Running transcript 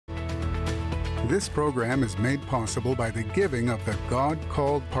This program is made possible by the giving of the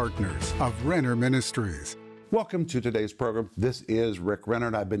God-called partners of Renner Ministries. Welcome to today's program. This is Rick Renner,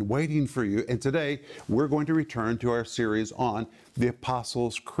 and I've been waiting for you. And today, we're going to return to our series on the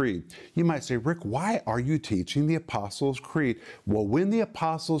Apostles' Creed. You might say, Rick, why are you teaching the Apostles' Creed? Well, when the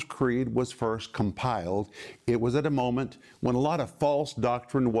Apostles' Creed was first compiled, it was at a moment when a lot of false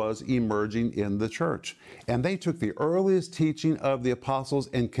doctrine was emerging in the church. And they took the earliest teaching of the apostles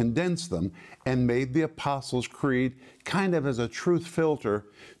and condensed them and made the Apostles' Creed kind of as a truth filter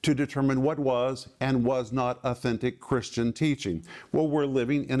to determine what was and was not authentic Christian teaching. Well, we're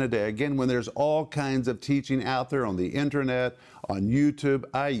living in a day, again, when there's all kinds of teaching out there on the internet, on YouTube,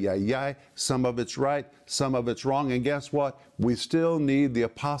 some of it's right, some of it's wrong, and guess what? We still need the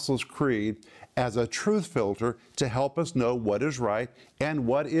Apostles' Creed as a truth filter to help us know what is right and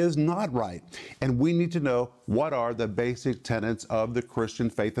what is not right. And we need to know what are the basic tenets of the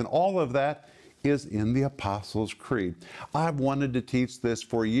Christian faith, and all of that is in the Apostles' Creed. I've wanted to teach this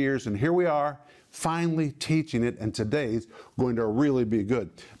for years, and here we are, finally teaching it, and today's going to really be good.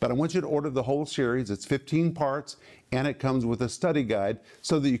 But I want you to order the whole series. It's 15 parts, and it comes with a study guide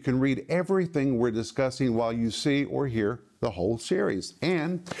so that you can read everything we're discussing while you see or hear the whole series.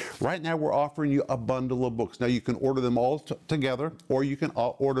 And right now we're offering you a bundle of books. Now you can order them all together, or you can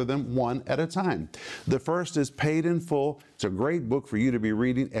order them one at a time. The first is Paid in Full. It's a great book for you to be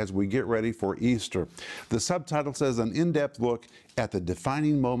reading as we get ready for Easter. The subtitle says an in-depth look at the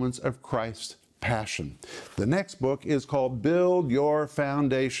defining moments of Christ's Passion. The next book is called Build Your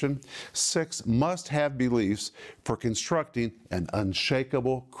Foundation, 6 must-have beliefs for constructing an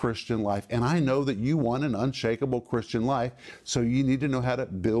unshakable Christian life. And I know that you want an unshakable Christian life, so you need to know how to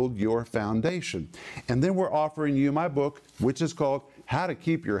build your foundation. And then we're offering you my book, which is called How to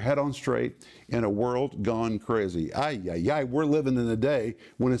Keep Your Head on Straight in a World Gone Crazy. We're living in a day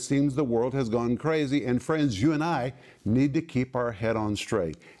when it seems the world has gone crazy, and friends, you and I need to keep our head on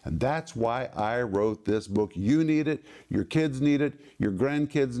straight. And that's why I wrote this book. You need it, your kids need it, your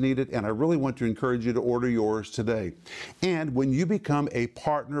grandkids need it, and I really want to encourage you to order yours today. And when you become a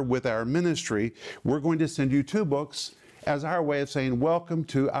partner with our ministry, we're going to send you 2 books as our way of saying welcome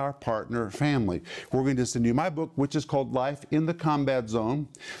to our partner family. We're going to send you my book, which is called Life in the Combat Zone.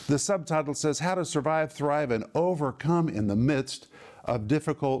 The subtitle says How to Survive, Thrive, and Overcome in the Midst of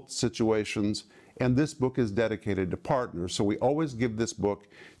Difficult Situations. And this book is dedicated to partners. So we always give this book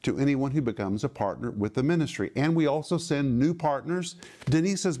to anyone who becomes a partner with the ministry. And we also send new partners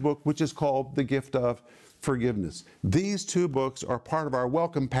Denise's book, which is called The Gift of Forgiveness. These 2 books are part of our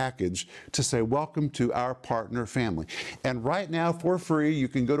welcome package to say welcome to our partner family. And right now, for free, you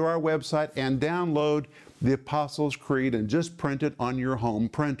can go to our website and download the Apostles' Creed and just print it on your home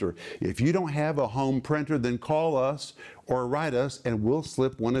printer. If you don't have a home printer, then call us or write us and we'll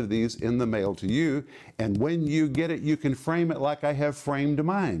slip one of these in the mail to you. And when you get it, you can frame it like I have framed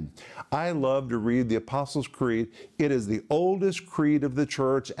mine. I love to read the Apostles' Creed. It is the oldest creed of the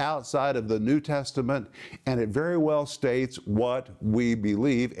church outside of the New Testament, and it very well states what we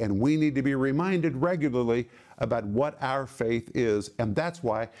believe, and we need to be reminded regularly about what our faith is, and that's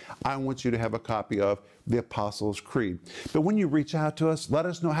why I want you to have a copy of the Apostles' Creed. But when you reach out to us, let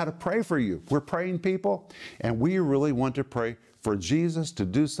us know how to pray for you. We're praying people, and we really want to pray for Jesus to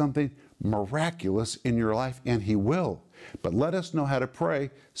do something miraculous in your life, and He will. But let us know how to pray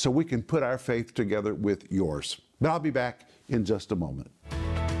so we can put our faith together with yours. But I'll be back in just a moment.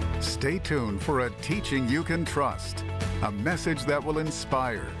 Stay tuned for a teaching you can trust, a message that will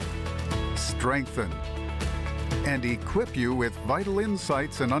inspire, strengthen, and equip you with vital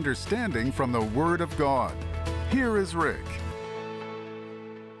insights and understanding from the Word of God. Here is Rick.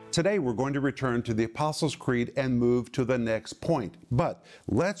 Today we're going to return to the Apostles' Creed and move to the next point. But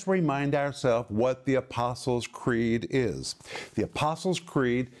let's remind ourselves what the Apostles' Creed is. The Apostles'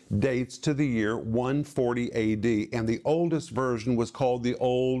 Creed dates to the year 140 AD, and the oldest version was called the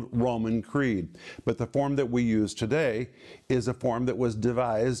Old Roman Creed. But the form that we use today is a form that was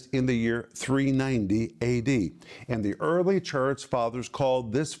devised in the year 390 AD. And the early church fathers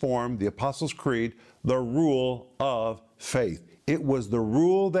called this form, the Apostles' Creed, the rule of faith. It was the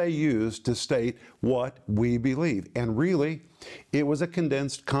rule they used to state what we believe. And really, it was a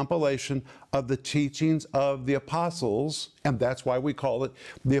condensed compilation of the teachings of the apostles, and that's why we call it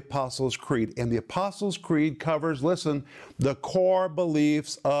the Apostles' Creed. And the Apostles' Creed covers, listen, the core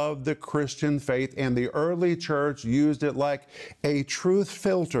beliefs of the Christian faith, and the early church used it like a truth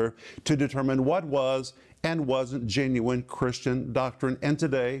filter to determine what was and wasn't genuine Christian doctrine. And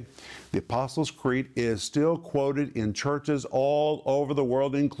today, the Apostles' Creed is still quoted in churches all over the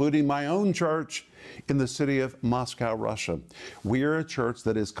world, including my own church. in the city of Moscow, Russia. We are a church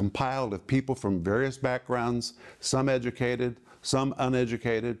that is compiled of people from various backgrounds, some educated, some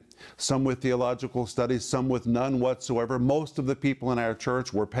uneducated, some with theological studies, some with none whatsoever. Most of the people in our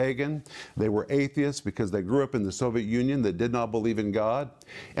church were pagan. They were atheists because they grew up in the Soviet Union that did not believe in God.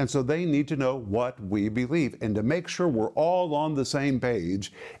 And so they need to know what we believe. And to make sure we're all on the same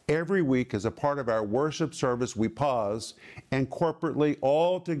page, every week as a part of our worship service, we pause and corporately,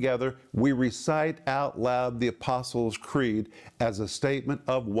 all together, we recite out loud the Apostles' Creed as a statement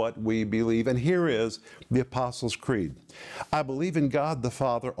of what we believe. And here is the Apostles' Creed. I believe in God the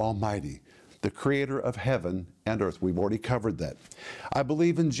Father Almighty, the creator of heaven and earth. We've already covered that. I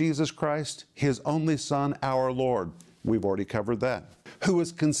believe in Jesus Christ, his only Son, our Lord. We've already covered that. Who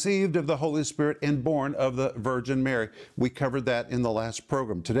was conceived of the Holy Spirit and born of the Virgin Mary. We covered that in the last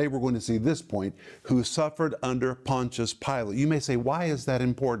program. Today we're going to see this point, who suffered under Pontius Pilate. You may say, why is that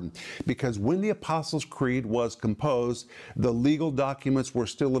important? Because when the Apostles' Creed was composed, the legal documents were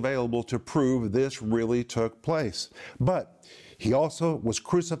still available to prove this really took place. But he also was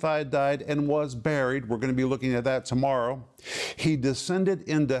crucified, died, and was buried. We're going to be looking at that tomorrow. He descended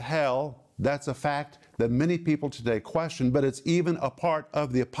into hell. That's a fact that many people today question, but it's even a part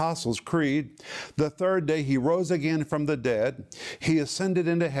of the Apostles' Creed. The third day he rose again from the dead. He ascended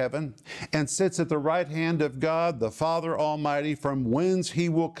into heaven and sits at the right hand of God, the Father Almighty, from whence he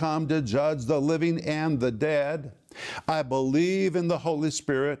will come to judge the living and the dead. I believe in the Holy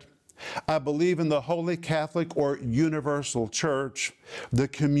Spirit. I believe in the Holy Catholic or Universal Church, the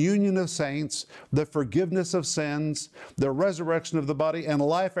communion of saints, the forgiveness of sins, the resurrection of the body, and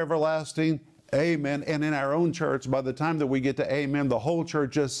life everlasting. Amen. And in our own church, by the time that we get to amen, the whole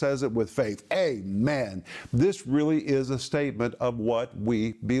church just says it with faith. Amen. This really is a statement of what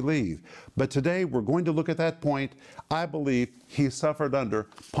we believe. But today we're going to look at that point. I believe he suffered under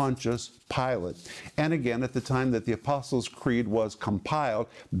Pontius Pilate. And again, at the time that the Apostles' Creed was compiled,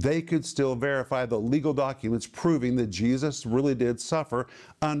 they could still verify the legal documents proving that Jesus really did suffer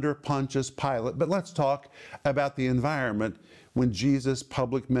under Pontius Pilate. But let's talk about the environment when Jesus'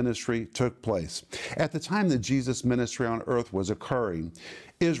 public ministry took place. At the time that Jesus' ministry on earth was occurring,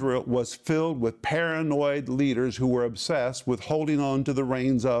 Israel was filled with paranoid leaders who were obsessed with holding on to the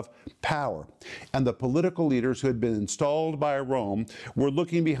reins of power. And the political leaders who had been installed by Rome were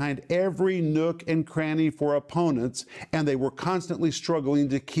looking behind every nook and cranny for opponents, and they were constantly struggling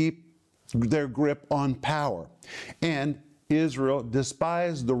to keep their grip on power. And Israel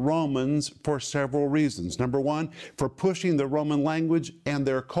despised the Romans for several reasons. Number one, for pushing the Roman language and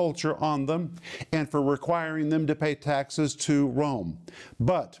their culture on them, and for requiring them to pay taxes to Rome.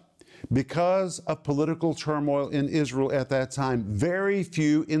 But because of political turmoil in Israel at that time, very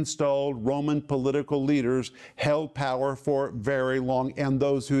few installed Roman political leaders held power for very long, and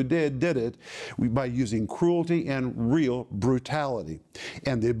those who did it by using cruelty and real brutality.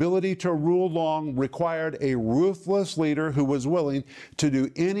 And the ability to rule long required a ruthless leader who was willing to do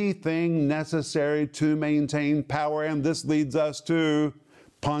anything necessary to maintain power, and this leads us to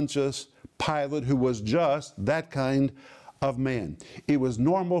Pontius Pilate, who was just that kind of man. It was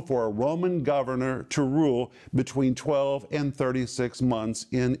normal for a Roman governor to rule between 12 and 36 months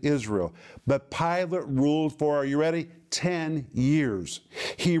in Israel. But Pilate ruled for, are you ready? 10 years.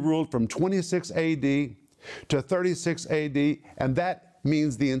 He ruled from 26 AD to 36 AD, and that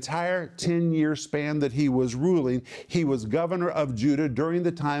means the entire 10-year span that he was ruling, he was governor of Judah during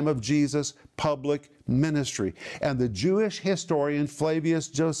the time of Jesus' public ministry. And the Jewish historian Flavius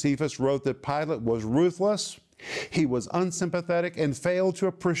Josephus wrote that Pilate was ruthless, he was unsympathetic, and failed to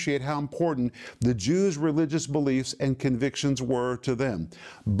appreciate how important the Jews' religious beliefs and convictions were to them.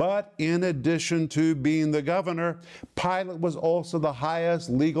 But in addition to being the governor, Pilate was also the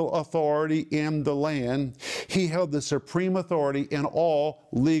highest legal authority in the land. He held the supreme authority in all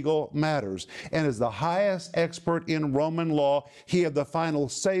legal matters. And as the highest expert in Roman law, he had the final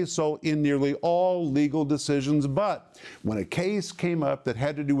say-so in nearly all legal decisions. But when a case came up that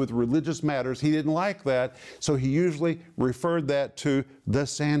had to do with religious matters, he didn't like that, so he usually referred that to the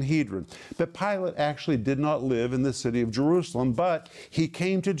Sanhedrin. But Pilate actually did not live in the city of Jerusalem, but he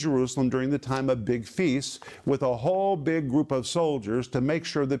came to Jerusalem during the time of big feasts with a whole big group of soldiers to make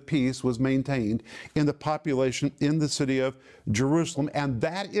sure that peace was maintained in the population in the city of Jerusalem. And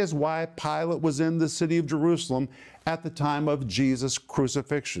that is why Pilate was in the city of Jerusalem at the time of Jesus'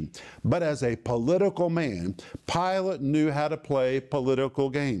 crucifixion. But as a political man, Pilate knew how to play political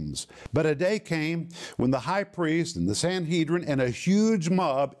games. But a day came when the high priest and the Sanhedrin and a huge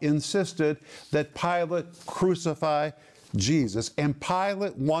mob insisted that Pilate crucify Jesus, and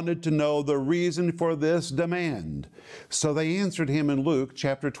Pilate wanted to know the reason for this demand. So they answered him in Luke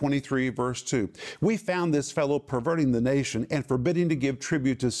chapter 23, verse 2. We found this fellow perverting the nation and forbidding to give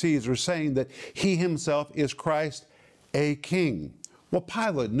tribute to Caesar, saying that he himself is Christ, a king. Well,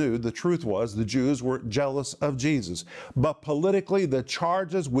 Pilate knew the truth was the Jews were jealous of Jesus. But politically, the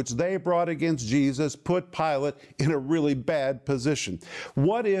charges which they brought against Jesus put Pilate in a really bad position.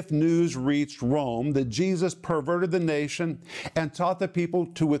 What if news reached Rome that Jesus perverted the nation and taught the people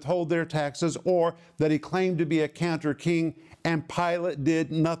to withhold their taxes, or that he claimed to be a counter king and Pilate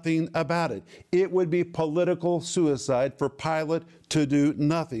did nothing about it? It would be political suicide for Pilate to do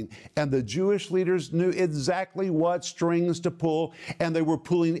nothing. And the Jewish leaders knew exactly what strings to pull, and they were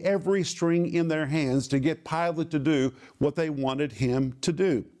pulling every string in their hands to get Pilate to do what they wanted him to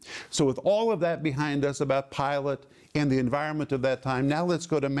do. So with all of that behind us about Pilate and the environment of that time, now let's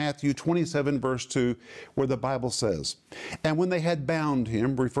go to Matthew 27, verse 2, where the Bible says, "And when they had bound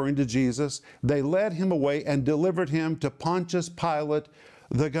him," referring to Jesus, "they led him away and delivered him to Pontius Pilate,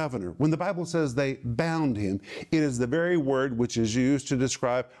 the governor." When the Bible says they bound him, it is the very word which is used to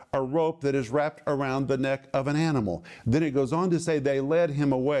describe a rope that is wrapped around the neck of an animal. Then it goes on to say they led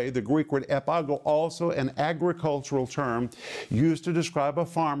him away. The Greek word epago, also an agricultural term used to describe a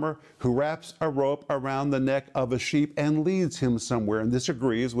farmer who wraps a rope around the neck of a sheep and leads him somewhere. And this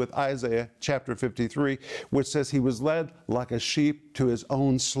agrees with Isaiah chapter 53, which says he was led like a sheep to his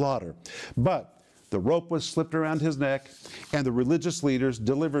own slaughter. But the rope was slipped around his neck, and the religious leaders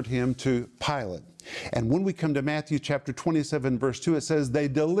delivered him to Pilate. And when we come to Matthew chapter 27, verse 2, it says they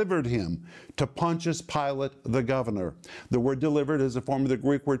delivered him to Pontius Pilate, the governor. The word delivered is a form of the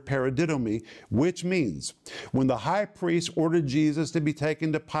Greek word paradidomi, which means when the high priest ordered Jesus to be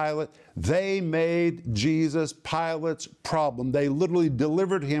taken to Pilate, they made Jesus Pilate's problem. They literally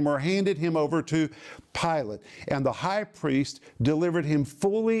delivered him or handed him over to Pilate. And the high priest delivered him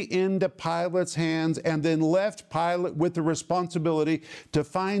fully into Pilate's hands and then left Pilate with the responsibility to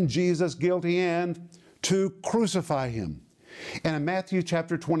find Jesus guilty and to crucify him. And in Matthew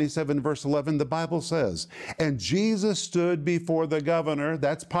chapter 27, verse 11, the Bible says, "And Jesus stood before the governor,"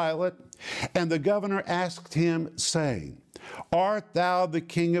 that's Pilate, "and the governor asked him, saying, Art thou the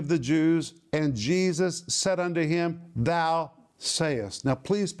King of the Jews? And Jesus said unto him, Thou sayest." Now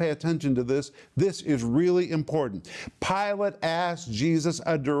please pay attention to this. This is really important. Pilate asked Jesus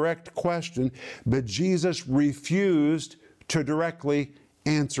a direct question, but Jesus refused to directly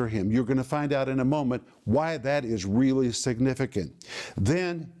answer him. You're going to find out in a moment why that is really significant.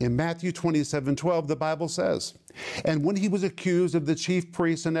 Then in Matthew 27:12, the Bible says, "And when he was accused of the chief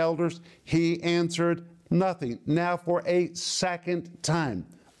priests and elders, he answered nothing." Now for a second time,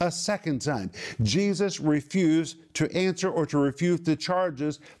 Jesus refused to answer or to refute the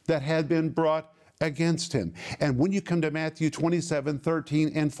charges that had been brought against him. And when you come to Matthew 27,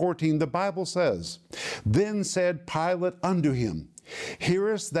 13 and 14, the Bible says, "Then said Pilate unto him,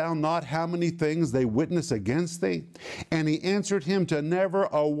 Hearest thou not how many things they witness against thee? And he answered him to never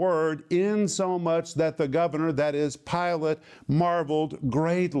a word, insomuch that the governor," that is Pilate, "marveled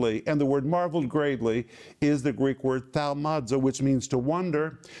greatly." And the word marveled greatly is the Greek word thaumazo, which means to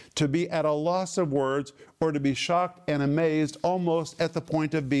wonder, to be at a loss of words, or to be shocked and amazed, almost at the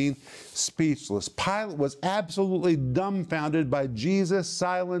point of being speechless. Pilate was absolutely dumbfounded by Jesus'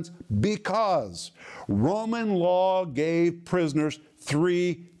 silence because Roman law gave prisoners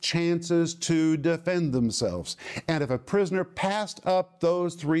 3 chances to defend themselves. And if a prisoner passed up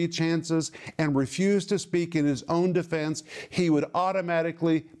those 3 chances and refused to speak in his own defense, he would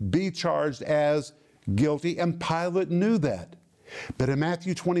automatically be charged as guilty, and Pilate knew that. But in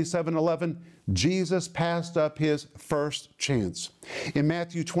Matthew 27:11, Jesus passed up his first chance. In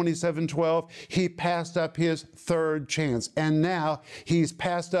Matthew 27:12, he passed up his third chance, and now he's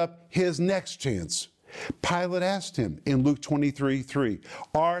passed up his next chance. Pilate asked him in Luke 23:3,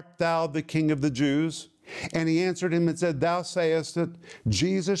 "Art thou the King of the Jews?" And he answered him and said, "Thou sayest it."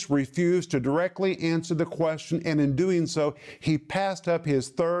 Jesus refused to directly answer the question, and in doing so, he passed up his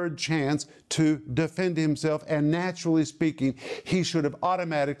third chance to defend himself, and naturally speaking, he should have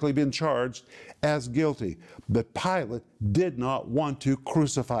automatically been charged as guilty. But Pilate did not want to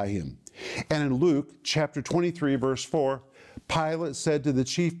crucify him. And in Luke chapter 23, verse 4, Pilate said to the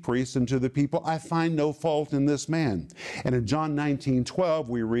chief priests and to the people, "I find no fault in this man." And in John 19:12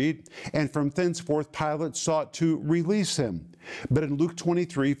 we read, "And from thenceforth Pilate sought to release him." But in Luke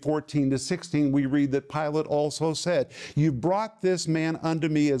 23:14-16 we read that Pilate also said, "You brought this man unto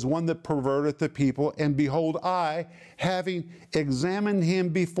me as one that perverteth the people, and behold, I, having examined him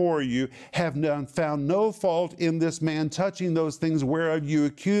before you, have found no fault in this man touching those things whereof you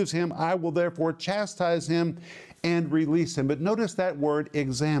accuse him. I will therefore chastise him and release him. But notice that word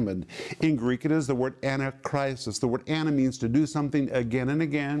examined. In Greek, it is the word anakrisis. The word ana means to do something again and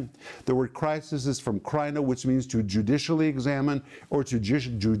again. The word krisis is from krino, which means to judicially examine or to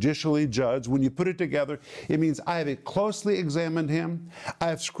judicially judge. When you put it together, it means I have closely examined him, I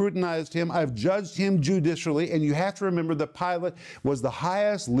have scrutinized him, I've judged him judicially. And you have to remember that Pilate was the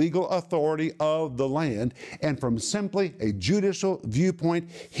highest legal authority of the land. And from simply a judicial viewpoint,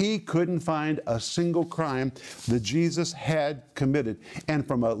 he couldn't find a single crime that Jesus had committed. And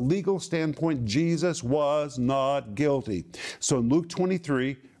from a legal standpoint, Jesus was not guilty. So in Luke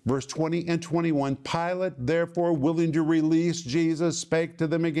 23, verse 20 and 21, Pilate, therefore, willing to release Jesus, spake to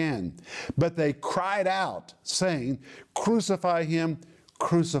them again. But they cried out, saying, Crucify him,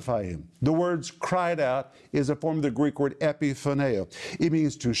 crucify him. The words cried out is a form of the Greek word epiphoneo. It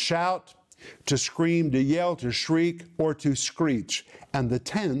means to shout, to scream, to yell, to shriek, or to screech. And the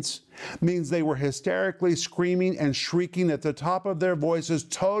tense means they were hysterically screaming and shrieking at the top of their voices,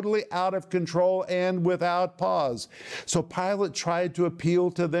 totally out of control and without pause. So Pilate tried to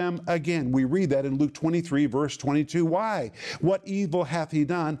appeal to them again. We read that in Luke 23, verse 22. Why? What evil hath he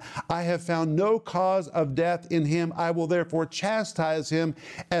done? I have found no cause of death in him. I will therefore chastise him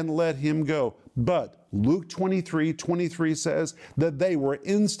and let him go. But Luke 23:23 says that they were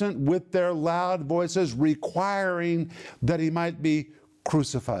instant with their loud voices, requiring that he might be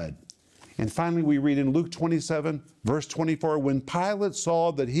crucified. And finally, we read in Luke 27, verse 24, when Pilate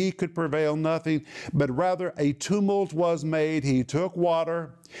saw that he could prevail nothing, but rather a tumult was made, he took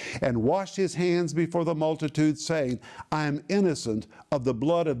water and washed his hands before the multitude, saying, I am innocent of the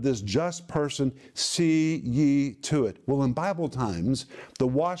blood of this just person, see ye to it. Well, in Bible times, the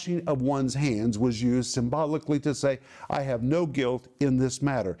washing of one's hands was used symbolically to say, I have no guilt in this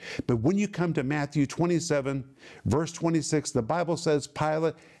matter. But when you come to Matthew 27, verse 26, the Bible says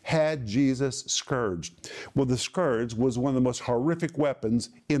Pilate had Jesus scourged. Well, the scourge was one of the most horrific weapons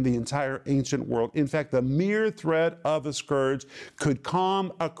in the entire ancient world. In fact, the mere threat of a scourge could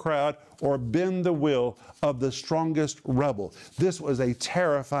calm a crowd or bend the will of the strongest rebel. This was a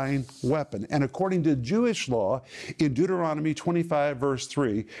terrifying weapon. And according to Jewish law, in Deuteronomy 25, verse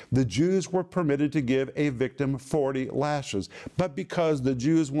 3, the Jews were permitted to give a victim 40 lashes. But because the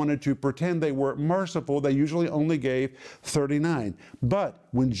Jews wanted to pretend they were merciful, they usually only gave 39. But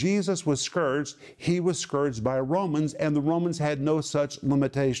when Jesus was scourged, he was scourged by Romans, and the Romans had no such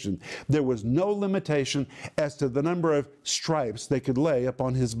limitation. There was no limitation as to the number of stripes they could lay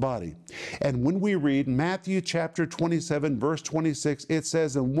upon his body. And when we read Matthew chapter 27, verse 26, it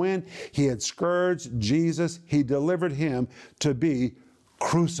says, and when he had scourged Jesus, he delivered him to be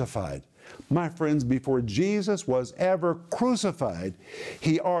crucified. My friends, before Jesus was ever crucified,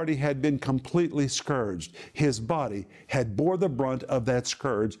 he already had been completely scourged. His body had bore the brunt of that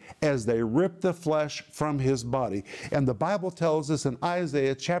scourge as they ripped the flesh from his body. And the Bible tells us in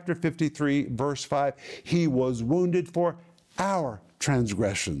Isaiah chapter 53, verse 5, he was wounded for our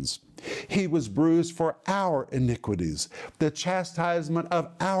transgressions. He was bruised for our iniquities. The chastisement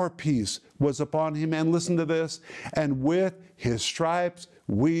of our peace was upon him. And listen to this, and with his stripes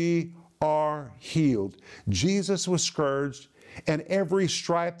we are healed. Jesus was scourged, and every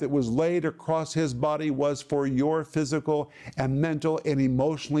stripe that was laid across his body was for your physical and mental and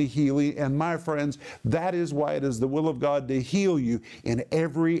emotionally healing. And my friends, that is why it is the will of God to heal you in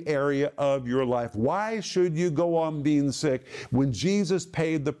every area of your life. Why should you go on being sick when Jesus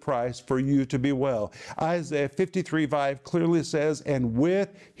paid the price for you to be well? Isaiah 53:5 clearly says, and with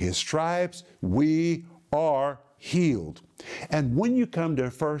his stripes we are healed. And when you come to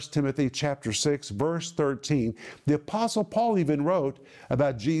 1 Timothy chapter 6, verse 13, the Apostle Paul even wrote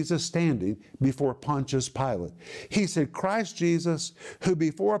about Jesus standing before Pontius Pilate. He said, Christ Jesus, who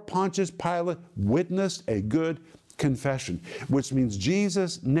before Pontius Pilate witnessed a good confession, which means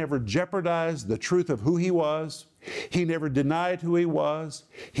Jesus never jeopardized the truth of who he was. He never denied who he was.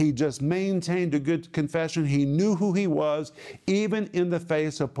 He just maintained a good confession. He knew who he was, even in the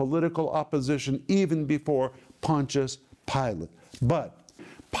face of political opposition, even before Pontius Pilate. But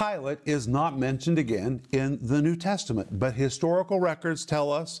Pilate is not mentioned again in the New Testament, but historical records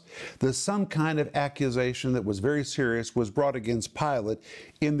tell us that some kind of accusation that was very serious was brought against Pilate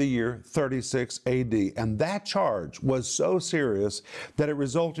in the year 36 AD. And that charge was so serious that it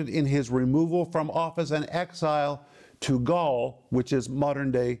resulted in his removal from office and exile to Gaul, which is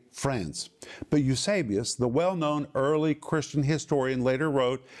modern-day France. But Eusebius, the well-known early Christian historian, later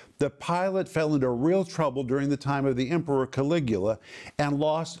wrote that Pilate fell into real trouble during the time of the Emperor Caligula and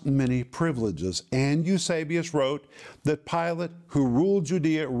lost many privileges. And Eusebius wrote that Pilate, who ruled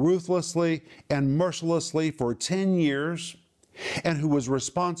Judea ruthlessly and mercilessly for 10 years, and who was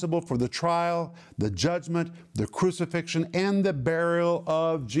responsible for the trial, the judgment, the crucifixion, and the burial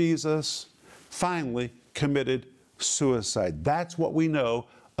of Jesus, finally committed suicide. That's what we know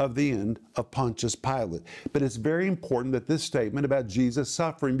of the end of Pontius Pilate. But it's very important that this statement about Jesus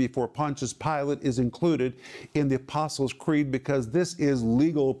suffering before Pontius Pilate is included in the Apostles' Creed, because this is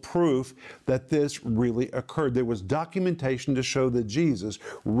legal proof that this really occurred. There was documentation to show that Jesus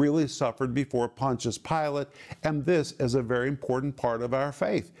really suffered before Pontius Pilate, and this is a very important part of our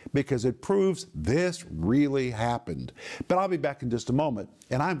faith because it proves this really happened. But I'll be back in just a moment,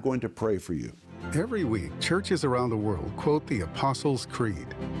 and I'm going to pray for you. Every week, churches around the world quote the Apostles' Creed,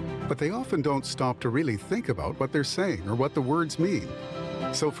 but they often don't stop to really think about what they're saying or what the words mean.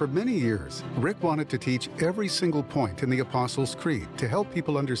 So for many years, Rick wanted to teach every single point in the Apostles' Creed to help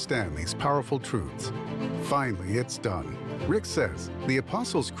people understand these powerful truths. Finally, it's done. Rick says the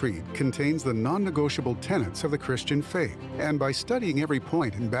Apostles' Creed contains the non-negotiable tenets of the Christian faith, and by studying every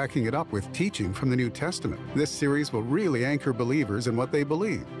point and backing it up with teaching from the New Testament, this series will really anchor believers in what they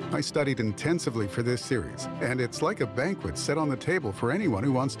believe. I studied intensively for this series, and it's like a banquet set on the table for anyone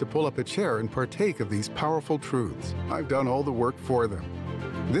who wants to pull up a chair and partake of these powerful truths. I've done all the work for them.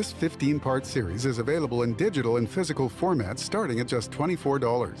 This 15-part series is available in digital and physical formats starting at just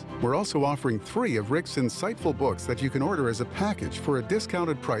 $24. We're also offering 3 of Rick's insightful books that you can order as a package for a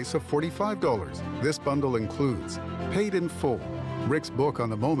discounted price of $45. This bundle includes Paid in Full, Rick's book on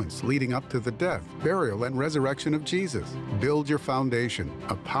the moments leading up to the death, burial, and resurrection of Jesus. Build Your Foundation,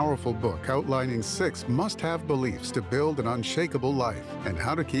 a powerful book outlining 6 must-have beliefs to build an unshakable life, and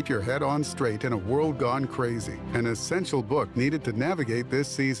how to keep your head on straight in a world gone crazy. An essential book needed to navigate this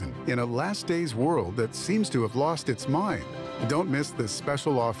season in a last days world that seems to have lost its mind. Don't miss this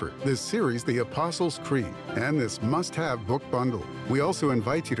special offer, this series, The Apostles' Creed, and this must-have book bundle. We also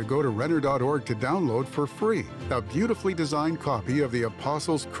invite you to go to Renner.org to download for free a beautifully designed copy of The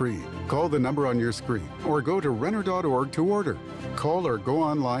Apostles' Creed. Call the number on your screen or go to Renner.org to order. Call or go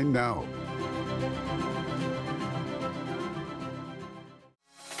online now.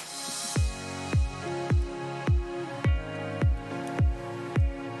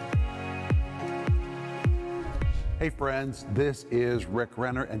 Hey friends, this is Rick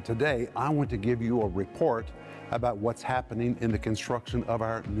Renner, and today I want to give you a report about what's happening in the construction of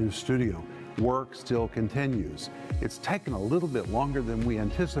our new studio. Work still continues. It's taken a little bit longer than we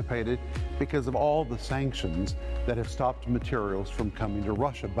anticipated because of all the sanctions that have stopped materials from coming to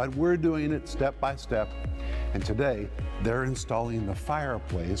Russia, but we're doing it step by step. And today, they're installing the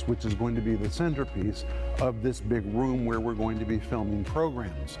fireplace, which is going to be the centerpiece of this big room where we're going to be filming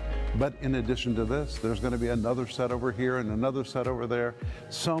programs. But in addition to this, there's going to be another set over here and another set over there.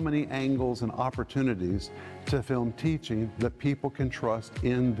 So many angles and opportunities to film teaching that people can trust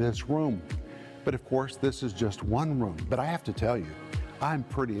in this room. But of course, this is just one room. But I have to tell you, I'm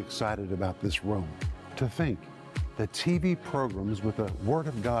pretty excited about this room. To think that TV programs with the Word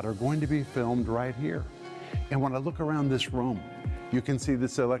of God are going to be filmed right here. And when I look around this room, you can see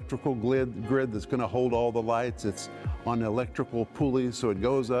this electrical grid that's going to hold all the lights. It's on electrical pulleys, so it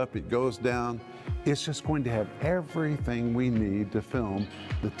goes up, it goes down. It's just going to have everything we need to film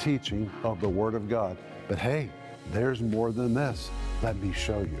the teaching of the Word of God. But hey, there's more than this. Let me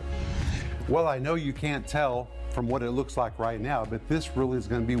show you. Well, I know you can't tell from what it looks like right now, but this really is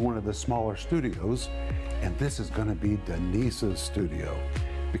going to be one of the smaller studios, and this is going to be Denise's studio,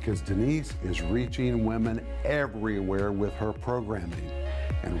 because Denise is reaching women everywhere with her programming.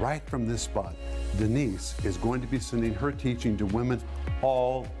 And right from this spot, Denise is going to be sending her teaching to women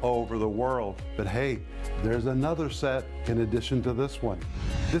all over the world. But hey, there's another set in addition to this one.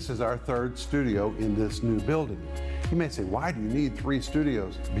 This is our 3rd studio in this new building. You may say, why do you need 3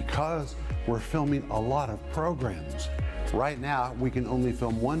 studios? Because we're filming a lot of programs. Right now, we can only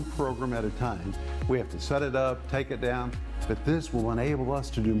film 1 program at a time. We have to set it up, take it down, but this will enable us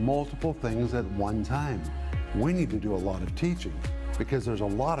to do multiple things at one time. We need to do a lot of teaching because there's a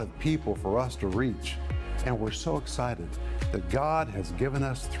lot of people for us to reach. And we're so excited that God has given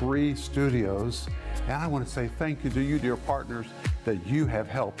us 3 studios. And I want to say thank you to you, dear partners, that you have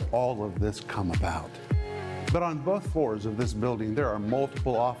helped all of this come about. But on both floors of this building, there are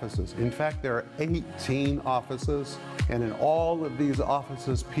multiple offices. In fact, there are 18 offices. And in all of these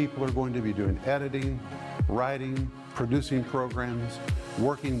offices, people are going to be doing editing, writing, producing programs,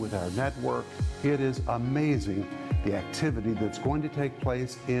 working with our network. It is amazing the activity that's going to take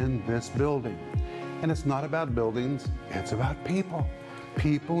place in this building. And it's not about buildings, it's about people.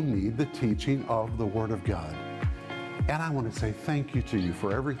 People need the teaching of the Word of God. And I want to say thank you to you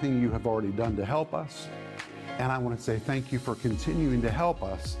for everything you have already done to help us. And I want to say thank you for continuing to help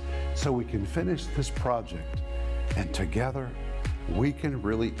us so we can finish this project And together, we can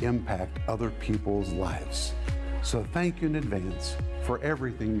really impact other people's lives. So thank you in advance for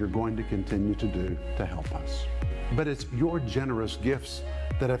everything you're going to continue to do to help us. But it's your generous gifts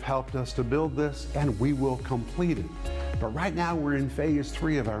that have helped us to build this, and we will complete it. But right now we're in phase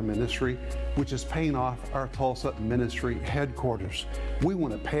 3 of our ministry, which is paying off our Tulsa ministry headquarters. We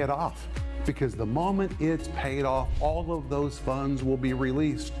want to pay it off because the moment it's paid off, all of those funds will be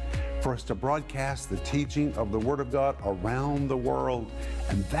released for us to broadcast the teaching of the Word of God around the world.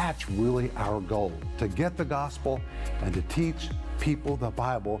 And that's really our goal, to get the gospel and to teach people the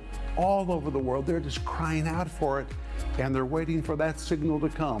Bible all over the world. They're just crying out for it, and they're waiting for that signal to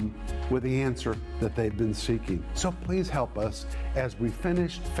come with the answer that they've been seeking. So please help us as we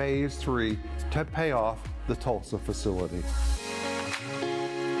finish phase 3 to pay off the Tulsa facility.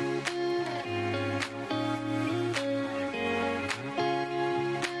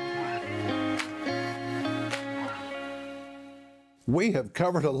 We have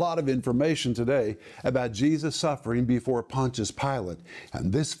covered a lot of information today about Jesus suffering before Pontius Pilate,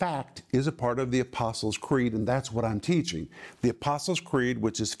 and this fact is a part of the Apostles' Creed, and that's what I'm teaching. The Apostles' Creed,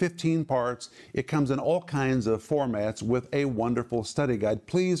 which is 15 parts, it comes in all kinds of formats with a wonderful study guide.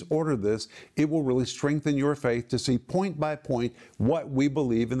 Please order this. It will really strengthen your faith to see point by point what we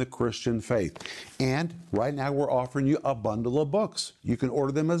believe in the Christian faith. And right now we're offering you a bundle of books. You can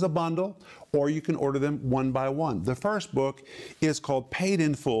order them as a bundle, or you can order them one by one. The first book is called Paid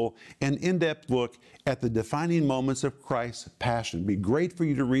in Full, an in-depth look at the defining moments of Christ's passion. It'd be great for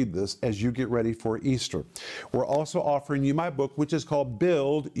you to read this as you get ready for Easter. We're also offering you my book, which is called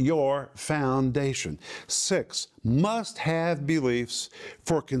Build Your Foundation. 6 must-have beliefs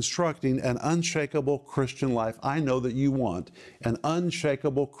for constructing an unshakable Christian life. I know that you want an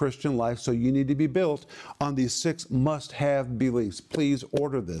unshakable Christian life, so you need to be built on these 6 must-have beliefs. Please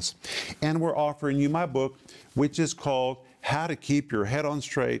order this. And we're offering you my book, which is called How to Keep Your Head on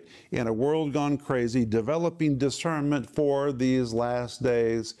Straight in a World Gone Crazy, Developing Discernment for These Last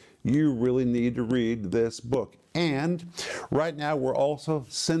Days. You really need to read this book. And right now we're also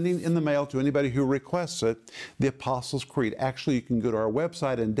sending in the mail to anybody who requests it, the Apostles' Creed. Actually, you can go to our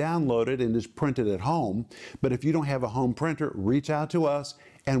website and download it and just print it at home. But if you don't have a home printer, reach out to us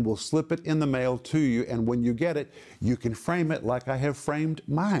and we'll slip it in the mail to you. And when you get it, you can frame it like I have framed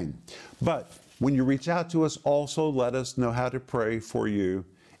mine. But when you reach out to us, also let us know how to pray for you.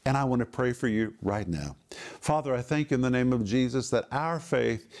 And I want to pray for you right now. Father, I thank you in the name of Jesus that our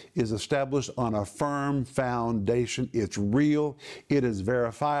faith is established on a firm foundation. It's real. It is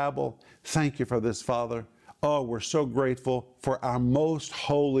verifiable. Thank you for this, Father. Oh, we're so grateful for our most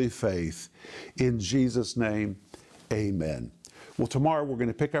holy faith. In Jesus' name, amen. Well, tomorrow we're going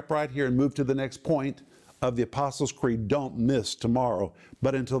to pick up right here and move to the next point of the Apostles' Creed. Don't miss tomorrow.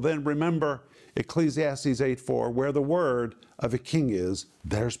 But until then, remember Ecclesiastes 8:4, where the word of a king is,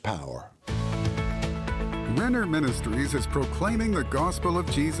 there's power. Renner Ministries is proclaiming the gospel of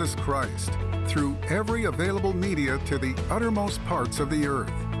Jesus Christ through every available media to the uttermost parts of the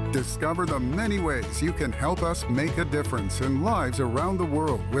earth. Discover the many ways you can help us make a difference in lives around the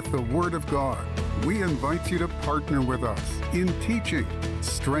world with the Word of God. We invite you to partner with us in teaching,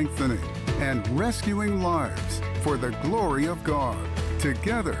 strengthening, and rescuing lives for the glory of God.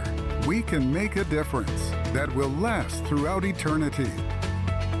 Together, we can make a difference that will last throughout eternity.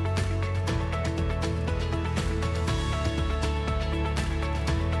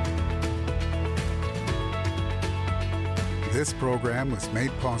 This program was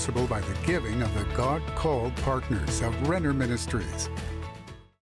made possible by the giving of the God-called partners of Renner Ministries.